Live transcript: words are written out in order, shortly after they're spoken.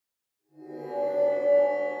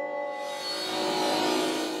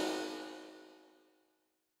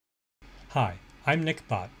Hi, I'm Nick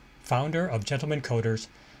Bott, founder of Gentleman Coders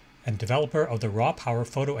and developer of the Raw Power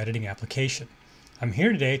photo editing application. I'm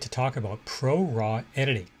here today to talk about ProRAW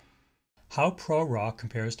Editing, how ProRAW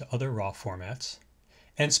compares to other RAW formats,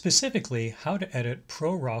 and specifically how to edit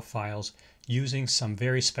ProRAW files using some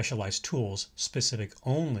very specialized tools specific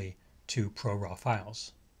only to ProRAW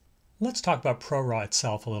files. Let's talk about ProRAW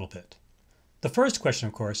itself a little bit. The first question,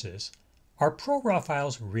 of course, is, are ProRAW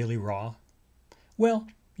files really raw? Well,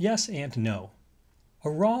 yes and no. A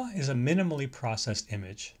RAW is a minimally processed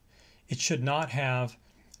image. It should not have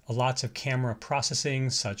lots of camera processing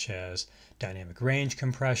such as dynamic range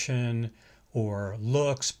compression or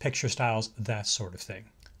looks, picture styles, that sort of thing.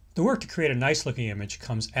 The work to create a nice looking image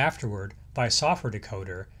comes afterward by a software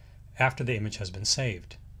decoder after the image has been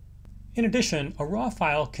saved. In addition, a RAW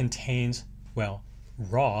file contains, well,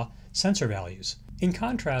 raw sensor values. In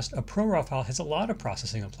contrast, a ProRAW file has a lot of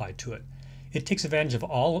processing applied to it. It takes advantage of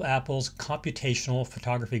all of Apple's computational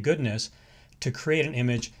photography goodness to create an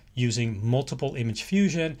image using multiple image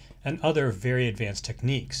fusion and other very advanced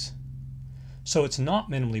techniques. So it's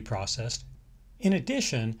not minimally processed. In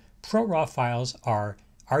addition, ProRAW files are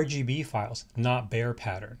RGB files, not Bayer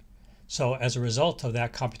pattern. So as a result of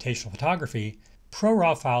that computational photography,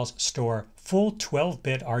 ProRAW files store full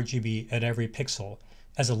 12-bit RGB at every pixel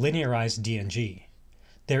as a linearized DNG.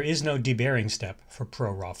 There is no debayering step for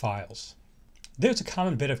ProRAW files. There's a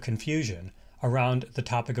common bit of confusion around the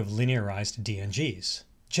topic of linearized DNGs.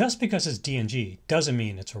 Just because it's DNG doesn't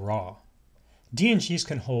mean it's RAW. DNGs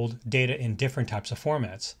can hold data in different types of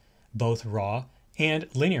formats, both RAW and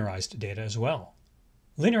linearized data as well.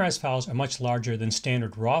 Linearized files are much larger than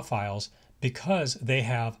standard RAW files because they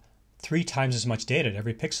have 3 times as much data at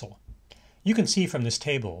every pixel. You can see from this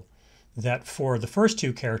table that for the first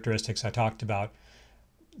two characteristics I talked about,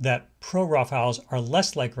 that ProRAW files are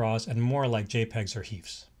less like RAWs and more like JPEGs or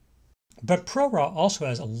HEIFs. But ProRAW also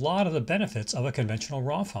has a lot of the benefits of a conventional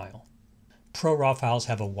RAW file. ProRAW files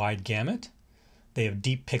have a wide gamut. They have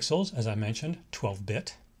deep pixels, as I mentioned,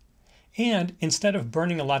 12-bit. And instead of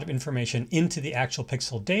burning a lot of information into the actual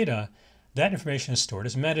pixel data, that information is stored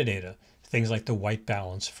as metadata, things like the white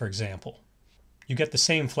balance, for example. You get the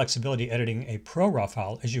same flexibility editing a ProRAW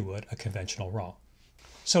file as you would a conventional RAW.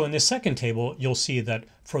 So in this second table, you'll see that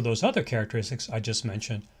for those other characteristics I just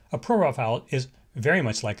mentioned, a ProRAW file is very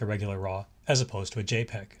much like a regular RAW as opposed to a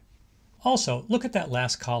JPEG. Also, look at that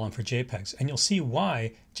last column for JPEGs, and you'll see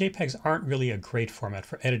why JPEGs aren't really a great format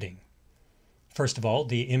for editing. First of all,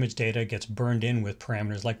 the image data gets burned in with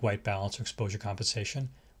parameters like white balance or exposure compensation,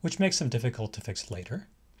 which makes them difficult to fix later.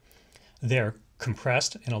 They're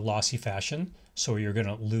compressed in a lossy fashion, so you're going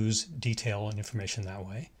to lose detail and information that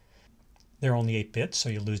way. They're only 8 bits, so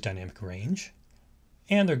you lose dynamic range.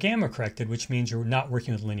 And they're gamma corrected, which means you're not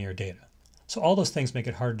working with linear data. So all those things make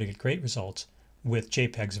it harder to get great results with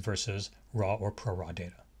JPEGs versus RAW or ProRAW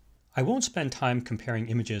data. I won't spend time comparing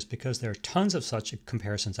images because there are tons of such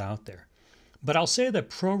comparisons out there. But I'll say that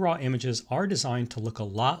ProRAW images are designed to look a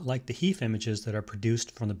lot like the HEIF images that are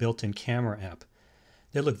produced from the built-in camera app.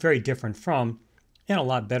 They look very different from, and a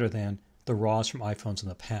lot better than, the RAWs from iPhones in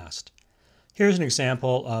the past. Here's an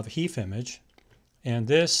example of a HEIF image, and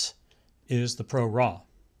this is the ProRAW.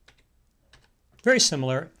 Very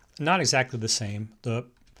similar, not exactly the same. The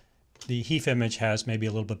HEIF image has maybe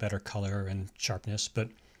a little bit better color and sharpness, but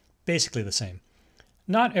basically the same.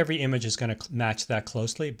 Not every image is going to match that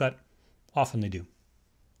closely, but often they do.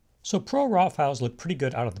 So ProRAW files look pretty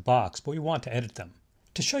good out of the box, but we want to edit them.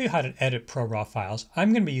 To show you how to edit ProRAW files,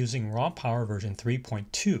 I'm going to be using Raw Power version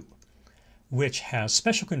 3.2, which has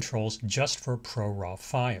special controls just for ProRAW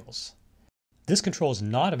files. This control is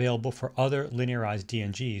not available for other linearized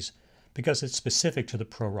DNGs because it's specific to the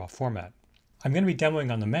ProRAW format. I'm going to be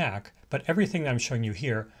demoing on the Mac, but everything that I'm showing you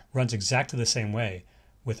here runs exactly the same way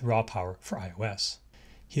with Raw Power for iOS.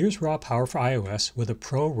 Here's Raw Power for iOS with a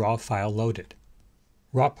ProRAW file loaded.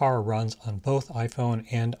 Raw Power runs on both iPhone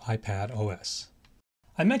and iPad OS.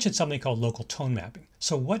 I mentioned something called local tone mapping.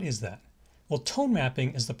 So what is that? Well, tone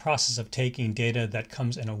mapping is the process of taking data that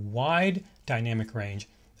comes in a wide dynamic range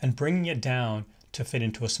and bringing it down to fit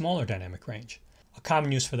into a smaller dynamic range. A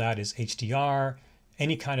common use for that is HDR,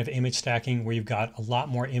 any kind of image stacking where you've got a lot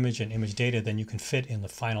more image and image data than you can fit in the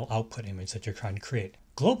final output image that you're trying to create.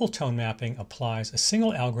 Global tone mapping applies a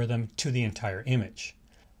single algorithm to the entire image.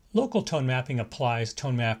 Local tone mapping applies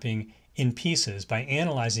tone mapping in pieces by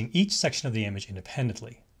analyzing each section of the image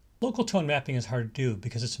independently. Local tone mapping is hard to do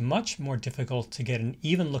because it's much more difficult to get an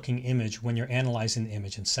even-looking image when you're analyzing the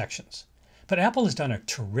image in sections. But Apple has done a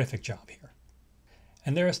terrific job here.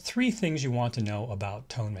 And there are 3 things you want to know about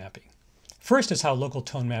tone mapping. First is how local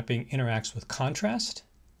tone mapping interacts with contrast.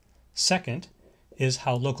 Second is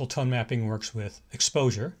how local tone mapping works with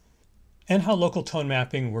exposure, and how local tone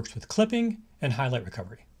mapping works with clipping and highlight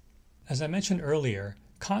recovery. As I mentioned earlier,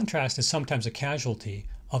 contrast is sometimes a casualty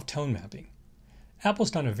of tone mapping.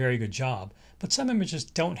 Apple's done a very good job, but some images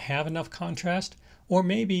don't have enough contrast, or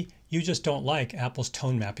maybe you just don't like Apple's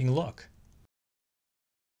tone mapping look.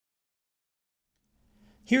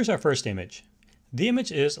 Here's our first image. The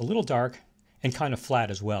image is a little dark and kind of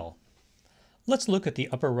flat as well. Let's look at the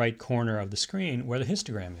upper right corner of the screen where the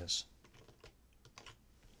histogram is.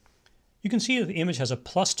 You can see that the image has a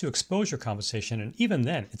 +2 exposure compensation, and even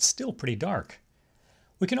then it's still pretty dark.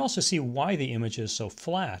 We can also see why the image is so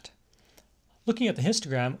flat. Looking at the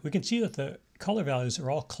histogram, we can see that the color values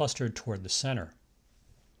are all clustered toward the center.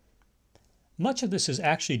 Much of this is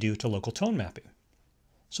actually due to local tone mapping.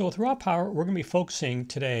 So with raw power, we're going to be focusing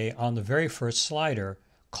today on the very first slider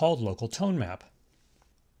called local tone map.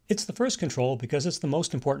 It's the first control because it's the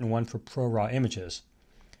most important one for ProRAW images.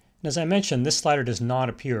 And as I mentioned, this slider does not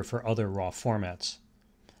appear for other RAW formats.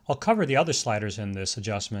 I'll cover the other sliders in this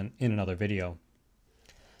adjustment in another video.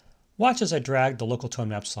 Watch as I drag the local tone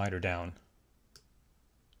map slider down.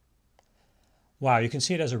 Wow, you can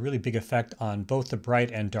see it has a really big effect on both the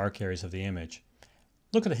bright and dark areas of the image.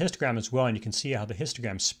 Look at the histogram as well, and you can see how the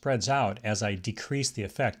histogram spreads out as I decrease the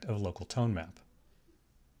effect of local tone map.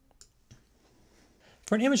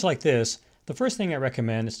 For an image like this, the first thing I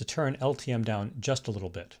recommend is to turn LTM down just a little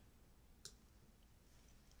bit.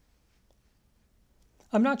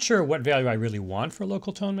 I'm not sure what value I really want for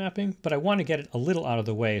local tone mapping, but I want to get it a little out of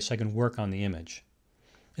the way so I can work on the image.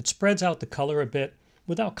 It spreads out the color a bit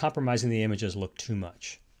without compromising the image's look too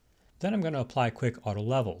much. Then I'm going to apply quick auto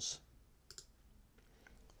levels,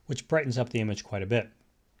 which brightens up the image quite a bit.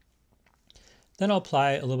 Then I'll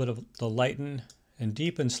apply a little bit of the lighten and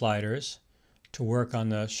deepen sliders to work on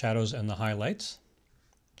the shadows and the highlights.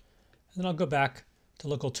 And then I'll go back to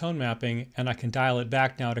local tone mapping, and I can dial it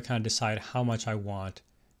back now to kind of decide how much I want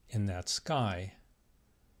in that sky.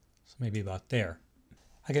 So maybe about there.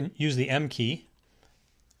 I can use the M key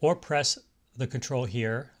or press the control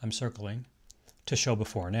here, I'm circling, to show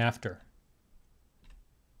before and after.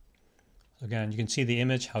 Again, you can see the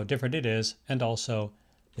image, how different it is, and also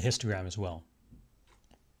the histogram as well.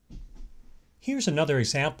 Here's another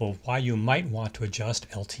example of why you might want to adjust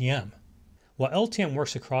LTM. While LTM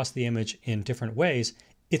works across the image in different ways,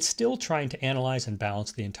 it's still trying to analyze and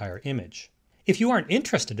balance the entire image. If you aren't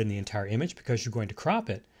interested in the entire image because you're going to crop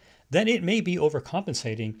it, then it may be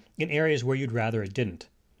overcompensating in areas where you'd rather it didn't.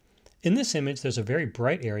 In this image, there's a very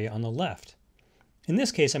bright area on the left. In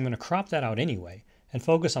this case, I'm going to crop that out anyway and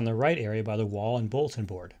focus on the right area by the wall and bulletin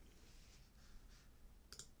board.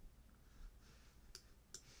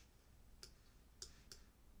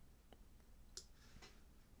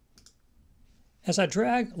 As I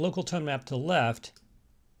drag local tone map to the left,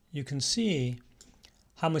 you can see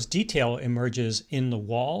how much detail emerges in the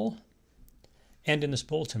wall and in this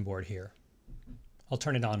bulletin board here. I'll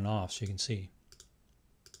turn it on and off so you can see.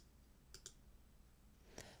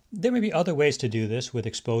 There may be other ways to do this with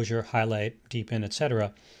exposure, highlight, deepen,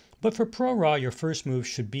 etc. But for ProRAW, your first move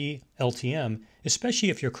should be LTM, especially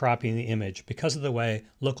if you're cropping the image because of the way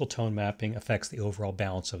local tone mapping affects the overall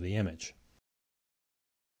balance of the image.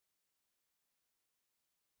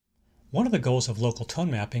 One of the goals of local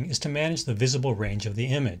tone mapping is to manage the visible range of the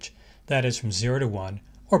image, that is from 0 to 1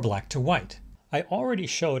 or black to white. I already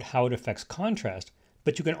showed how it affects contrast,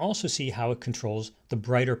 but you can also see how it controls the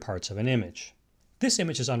brighter parts of an image. This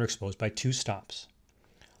image is underexposed by 2 stops.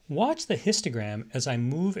 Watch the histogram as I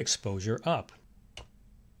move exposure up.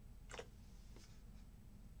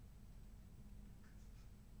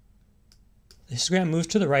 The histogram moves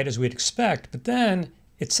to the right as we'd expect, but then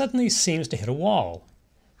it suddenly seems to hit a wall.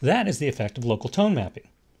 That is the effect of local tone mapping.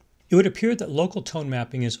 It would appear that local tone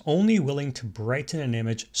mapping is only willing to brighten an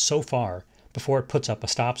image so far before it puts up a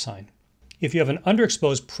stop sign. If you have an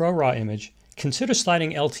underexposed ProRAW image, consider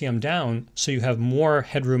sliding LTM down so you have more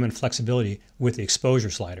headroom and flexibility with the exposure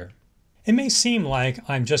slider. It may seem like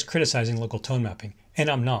I'm just criticizing local tone mapping, and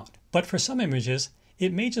I'm not. But for some images,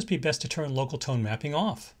 it may just be best to turn local tone mapping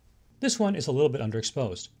off. This one is a little bit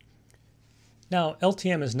underexposed. Now,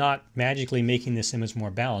 LTM is not magically making this image more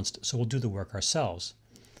balanced, so we'll do the work ourselves.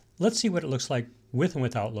 Let's see what it looks like with and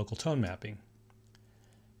without local tone mapping.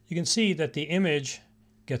 You can see that the image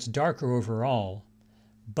gets darker overall,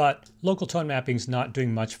 but local tone mapping is not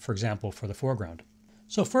doing much, for example, for the foreground.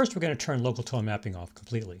 So first we're going to turn local tone mapping off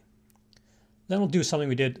completely. Then we'll do something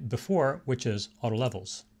we did before, which is auto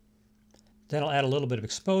levels. Then I'll add a little bit of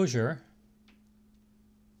exposure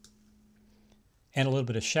and a little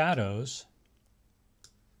bit of shadows.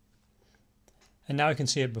 and now we can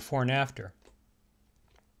see it before and after.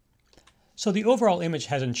 So the overall image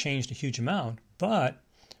hasn't changed a huge amount, but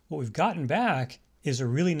what we've gotten back is a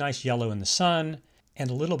really nice yellow in the sun and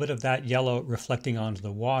a little bit of that yellow reflecting onto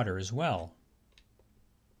the water as well.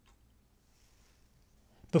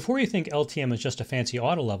 Before you think LTM is just a fancy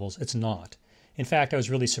auto levels, it's not. In fact, I was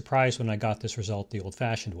really surprised when I got this result the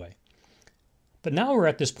old-fashioned way. But now we're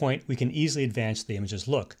at this point we can easily advance the image's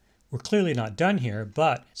look. We're clearly not done here,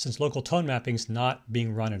 but since local tone mapping is not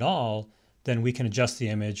being run at all, then we can adjust the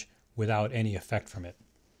image without any effect from it.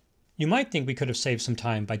 You might think we could have saved some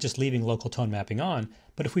time by just leaving local tone mapping on,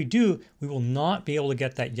 but if we do, we will not be able to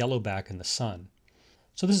get that yellow back in the sun.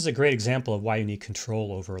 So this is a great example of why you need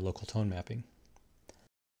control over local tone mapping.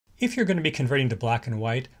 If you're going to be converting to black and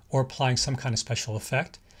white or applying some kind of special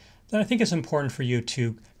effect, then I think it's important for you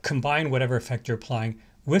to combine whatever effect you're applying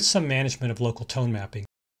with some management of local tone mapping.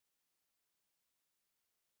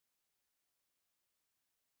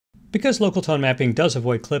 Because local tone mapping does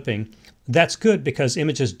avoid clipping, that's good because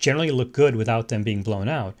images generally look good without them being blown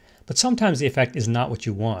out, but sometimes the effect is not what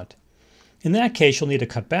you want. In that case, you'll need to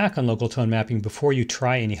cut back on local tone mapping before you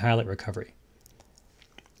try any highlight recovery.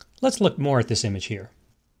 Let's look more at this image here.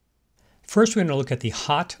 First, we're going to look at the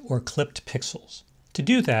hot or clipped pixels. To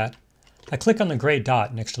do that, I click on the gray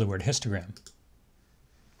dot next to the word histogram.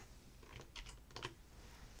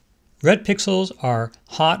 Red pixels are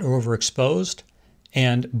hot or overexposed,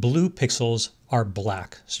 and blue pixels are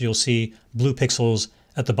black. So you'll see blue pixels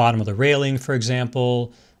at the bottom of the railing, for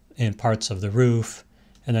example, in parts of the roof,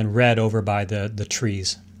 and then red over by the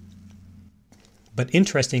trees. But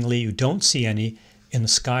interestingly, you don't see any in the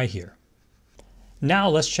sky here. Now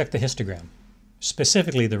let's check the histogram,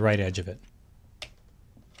 specifically the right edge of it.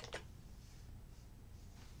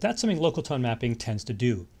 That's something local tone mapping tends to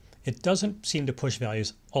do. It doesn't seem to push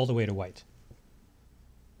values all the way to white.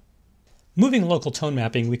 Moving local tone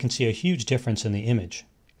mapping, we can see a huge difference in the image,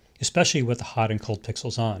 especially with the hot and cold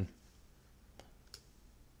pixels on.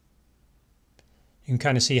 You can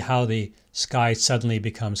kind of see how the sky suddenly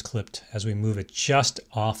becomes clipped as we move it just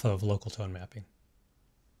off of local tone mapping.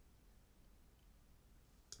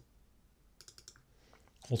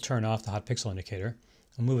 We'll turn off the hot pixel indicator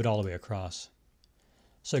and move it all the way across.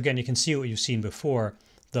 So again, you can see what you've seen before.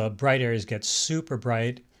 The bright areas get super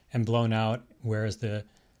bright and blown out, whereas the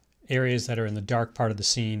areas that are in the dark part of the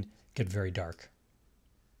scene get very dark.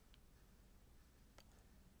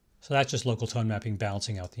 So that's just local tone mapping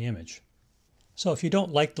balancing out the image. So if you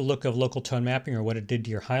don't like the look of local tone mapping or what it did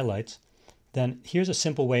to your highlights, then here's a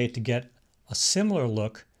simple way to get a similar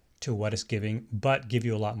look to what it's giving, but give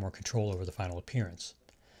you a lot more control over the final appearance.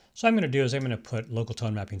 So what I'm going to do is I'm going to put local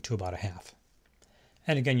tone mapping to about a half.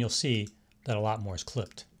 And again, you'll see that a lot more is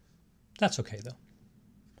clipped. That's okay though.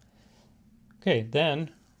 Okay,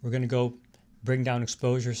 then we're going to go bring down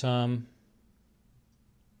exposure some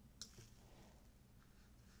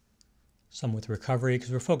with recovery,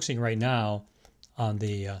 because we're focusing right now on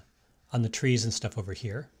the trees and stuff over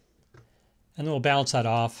here. And then we'll balance that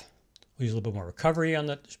off. We'll use a little bit more recovery on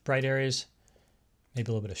the bright areas, maybe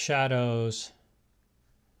a little bit of shadows,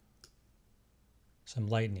 some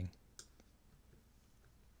lightning,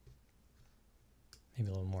 maybe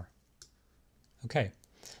a little more. Okay,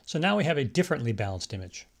 so now we have a differently balanced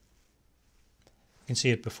image. You can see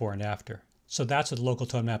it before and after. So that's with local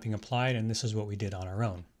tone mapping applied, and this is what we did on our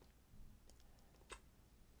own.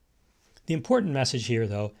 The important message here,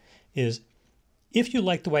 though, is if you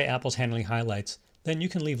like the way Apple's handling highlights, then you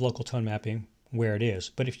can leave local tone mapping where it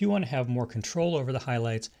is. But if you want to have more control over the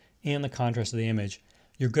highlights and the contrast of the image,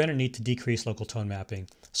 you're going to need to decrease local tone mapping,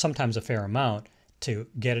 sometimes a fair amount, to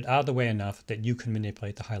get it out of the way enough that you can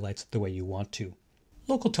manipulate the highlights the way you want to.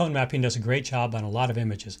 Local tone mapping does a great job on a lot of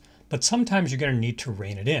images, but sometimes you're going to need to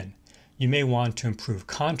rein it in. You may want to improve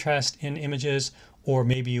contrast in images, or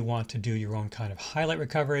maybe you want to do your own kind of highlight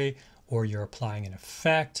recovery, or you're applying an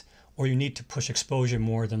effect, or you need to push exposure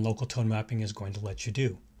more than local tone mapping is going to let you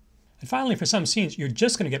do. And finally, for some scenes, you're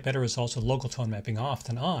just going to get better results with local tone mapping off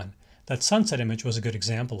than on. That sunset image was a good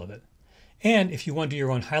example of it. And if you want to do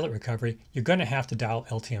your own highlight recovery, you're going to have to dial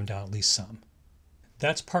LTM down at least some.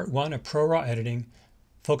 That's part one of ProRAW editing,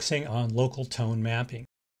 focusing on local tone mapping.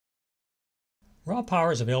 RAW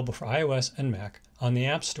Power is available for iOS and Mac on the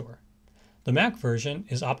App Store. The Mac version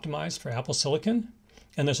is optimized for Apple Silicon,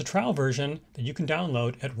 and there's a trial version that you can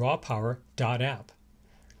download at rawpower.app.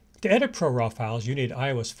 To edit ProRAW files, you need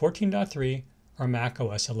iOS 14.3 or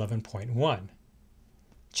macOS 11.1.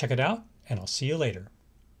 Check it out, and I'll see you later.